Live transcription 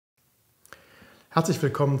Herzlich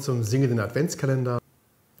willkommen zum singenden Adventskalender.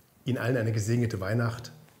 Ihnen allen eine gesegnete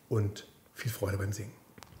Weihnacht und viel Freude beim Singen.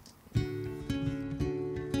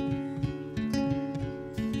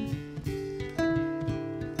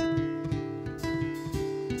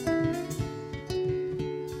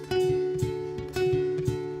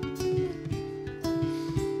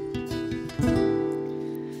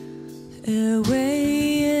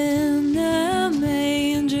 Away in the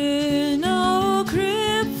manger, no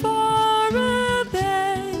crib for a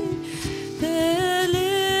babe, the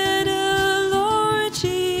little Lord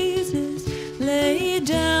Jesus laid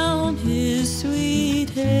down his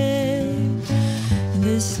sweet head.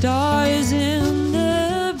 The stars in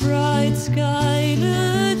the bright sky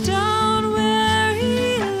looked down where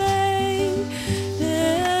he lay,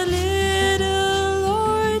 the little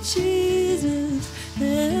Lord Jesus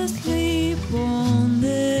asleep on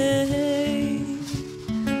the hay.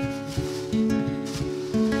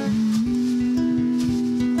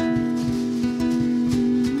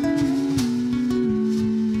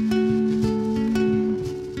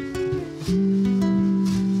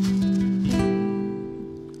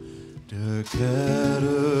 The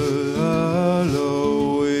cattle are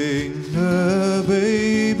lowing, the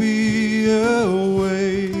baby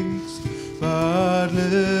awakes, but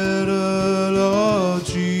little Lord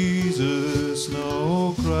Jesus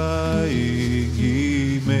no crying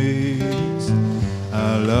he makes.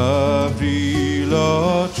 I love thee,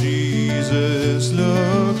 Lord Jesus,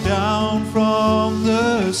 look down from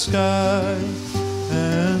the sky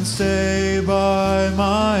and stay by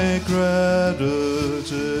my cradle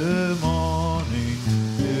till morning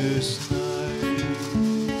this night.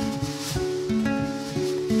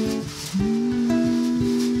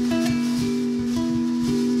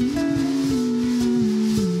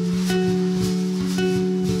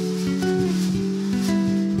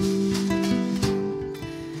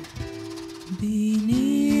 Be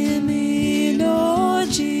near me, Lord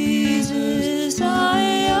Jesus,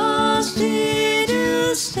 I ask thee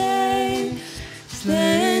to stay.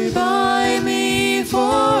 Stand by me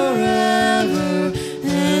forever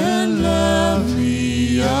and love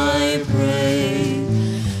me, I pray.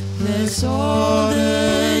 Bless all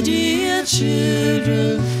the dear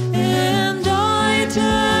children